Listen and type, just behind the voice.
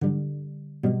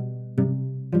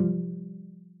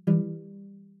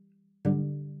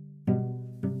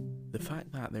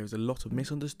fact that there is a lot of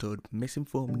misunderstood,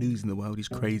 misinformed news in the world is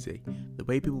crazy. The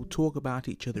way people talk about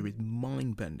each other is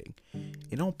mind-bending.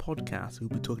 In our podcast, we'll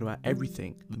be talking about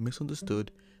everything, the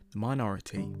misunderstood, the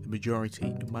minority, the majority,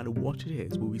 no matter what it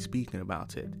is, we'll be speaking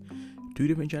about it. Two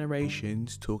different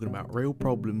generations talking about real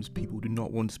problems people do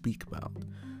not want to speak about.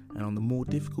 And on the more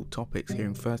difficult topics,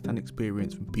 hearing first-hand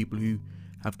experience from people who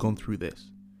have gone through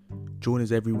this. Join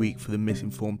us every week for the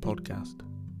Misinformed podcast.